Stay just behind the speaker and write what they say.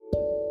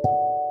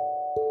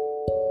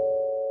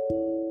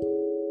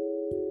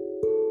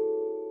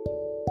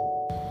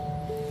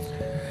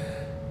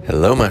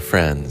Hello, my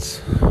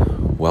friends.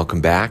 Welcome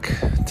back.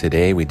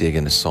 Today we dig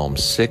into Psalm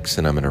 6,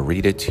 and I'm going to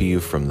read it to you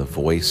from the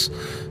Voice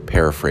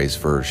Paraphrase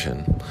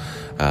version.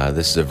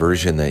 This is a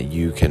version that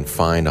you can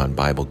find on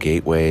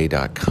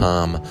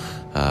BibleGateway.com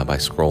by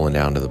scrolling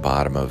down to the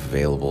bottom of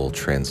available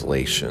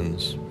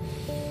translations.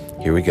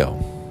 Here we go.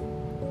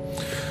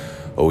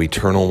 O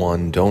Eternal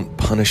One, don't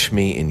punish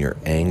me in your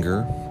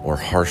anger or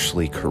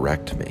harshly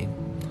correct me.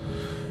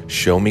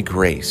 Show me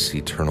grace,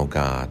 Eternal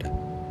God.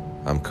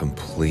 I'm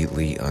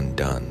completely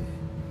undone.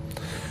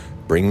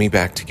 Bring me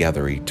back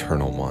together,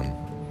 Eternal One.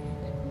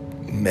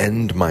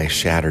 Mend my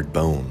shattered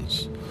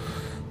bones.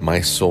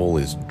 My soul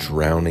is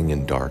drowning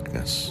in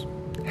darkness.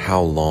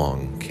 How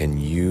long can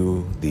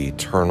you, the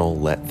Eternal,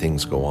 let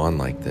things go on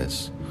like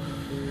this?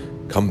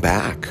 Come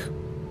back,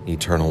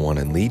 Eternal One,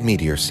 and lead me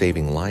to your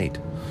saving light.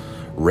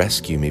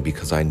 Rescue me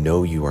because I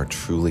know you are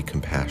truly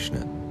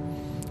compassionate.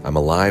 I'm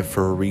alive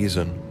for a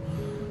reason.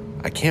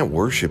 I can't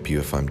worship you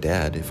if I'm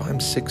dead. If I'm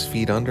 6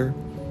 feet under,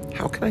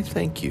 how can I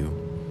thank you?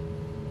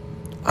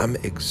 I'm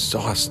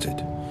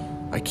exhausted.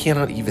 I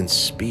cannot even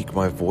speak.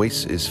 My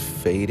voice is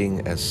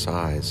fading as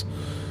sighs.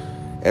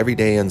 Every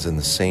day ends in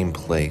the same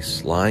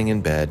place, lying in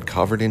bed,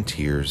 covered in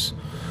tears,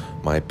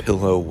 my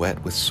pillow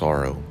wet with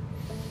sorrow.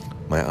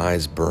 My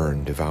eyes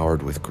burn,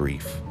 devoured with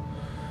grief.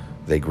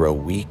 They grow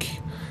weak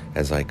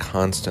as I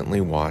constantly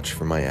watch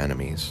for my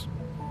enemies.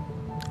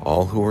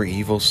 All who are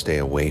evil stay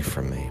away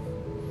from me.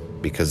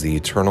 Because the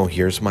Eternal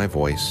hears my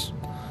voice,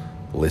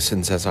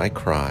 listens as I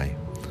cry.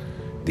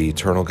 The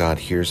Eternal God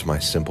hears my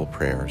simple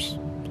prayers.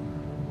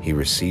 He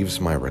receives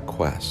my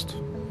request.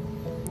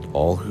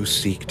 All who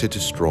seek to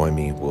destroy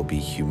me will be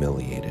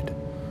humiliated.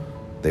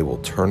 They will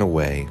turn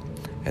away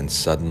and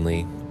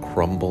suddenly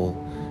crumble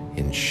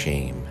in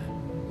shame.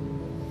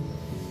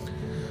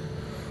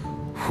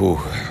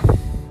 Whew.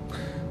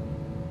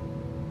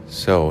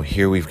 So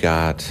here we've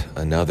got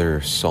another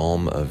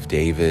Psalm of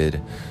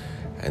David.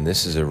 And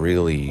this is a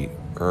really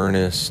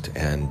earnest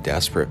and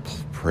desperate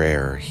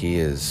prayer. He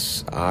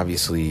is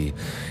obviously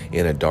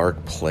in a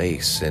dark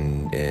place,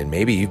 and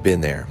maybe you've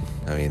been there.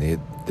 I mean,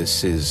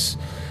 this is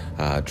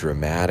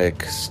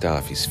dramatic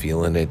stuff. He's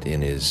feeling it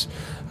in his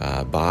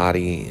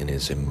body, in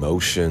his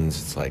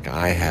emotions. It's like,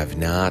 I have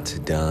not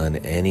done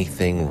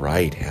anything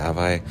right, have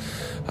I?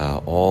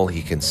 All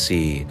he can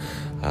see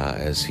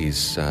as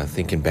he's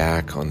thinking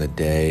back on the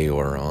day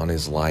or on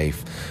his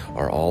life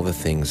are all the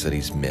things that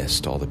he's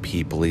missed, all the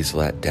people he's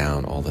let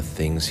down, all the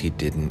things he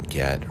didn't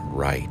get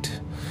right.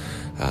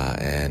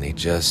 And he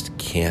just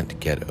can't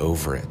get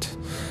over it.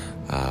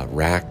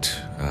 Racked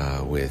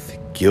with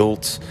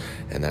guilt,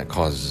 and that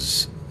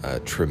causes a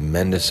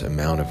tremendous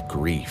amount of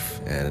grief.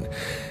 And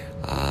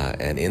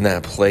in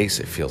that place,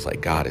 it feels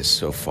like God is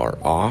so far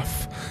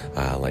off,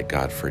 like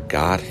God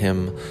forgot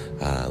him,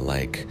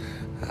 like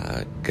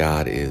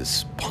God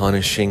is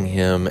punishing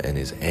him and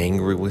is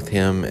angry with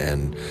him.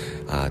 And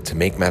to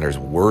make matters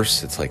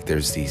worse, it's like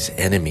there's these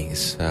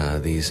enemies,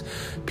 these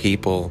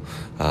people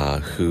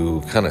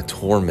who kind of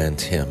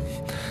torment him.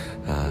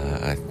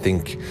 I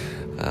think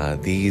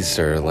these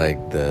are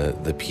like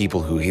the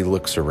people who he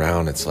looks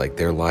around. It's like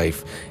their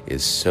life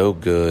is so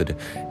good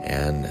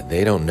and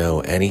they don't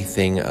know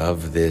anything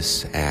of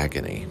this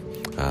agony.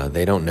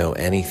 They don't know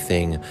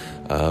anything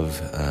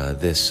of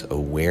this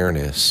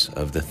awareness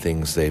of the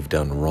things they've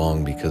done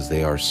wrong because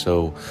they are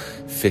so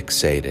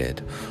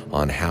fixated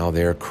on how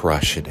they're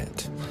crushing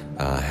it,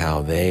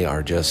 how they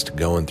are just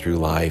going through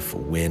life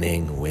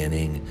winning.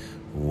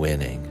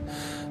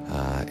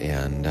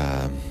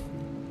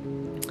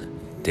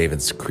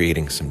 David's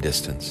creating some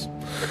distance.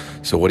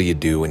 So what do you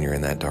do when you're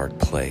in that dark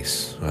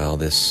place? Well,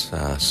 this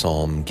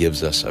psalm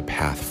gives us a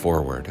path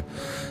forward.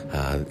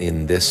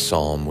 In this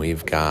psalm,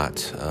 we've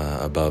got,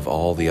 above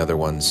all the other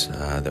ones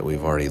that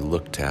we've already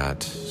looked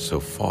at so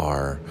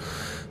far,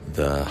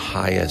 the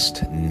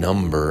highest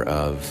number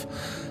of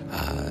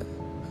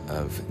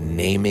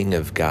naming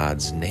of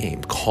God's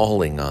name,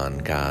 calling on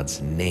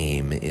God's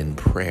name in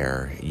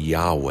prayer,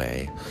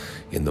 Yahweh.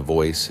 In the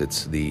Voice,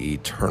 it's the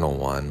Eternal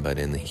One, but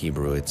in the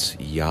Hebrew, it's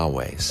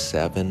Yahweh,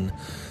 7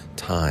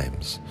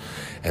 times.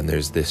 And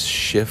there's this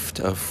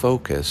shift of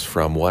focus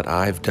from what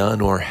I've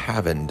done or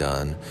haven't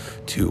done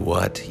to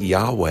what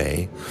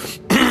Yahweh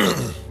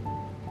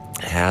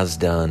has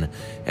done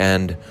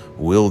and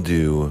will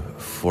do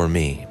for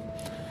me.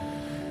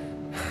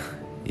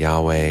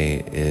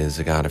 Yahweh is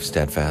a God of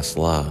steadfast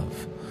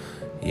love.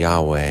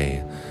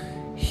 Yahweh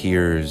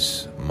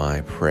hears my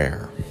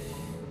prayer.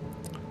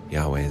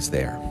 Yahweh is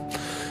there.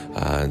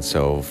 And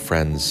so,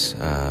 friends,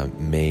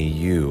 may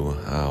you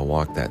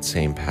walk that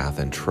same path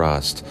and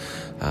trust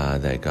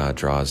that God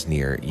draws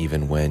near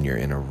even when you're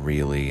in a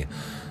really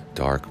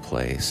dark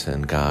place.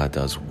 And God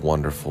does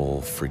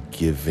wonderful,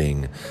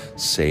 forgiving,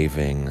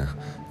 saving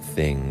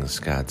things.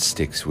 God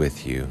sticks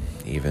with you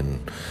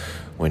even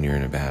when you're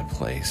in a bad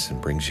place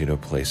and brings you to a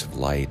place of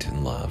light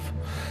and love.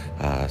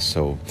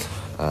 So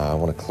I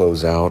want to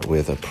close out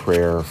with a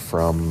prayer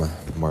from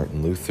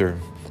Martin Luther.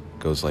 It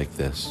goes like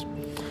this.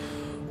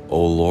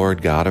 O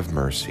Lord God of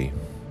mercy,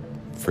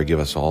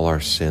 Forgive us all our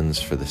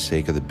sins for the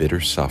sake of the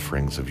bitter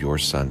sufferings of your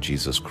Son,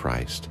 Jesus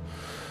Christ.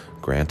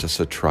 Grant us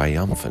a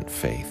triumphant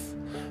faith,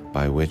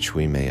 by which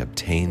we may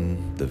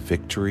obtain the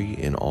victory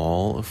in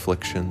all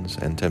afflictions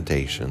and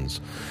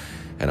temptations,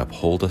 and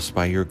uphold us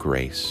by your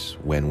grace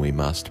when we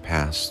must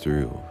pass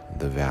through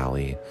the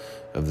valley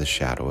of the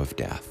shadow of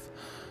death.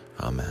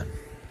 Amen.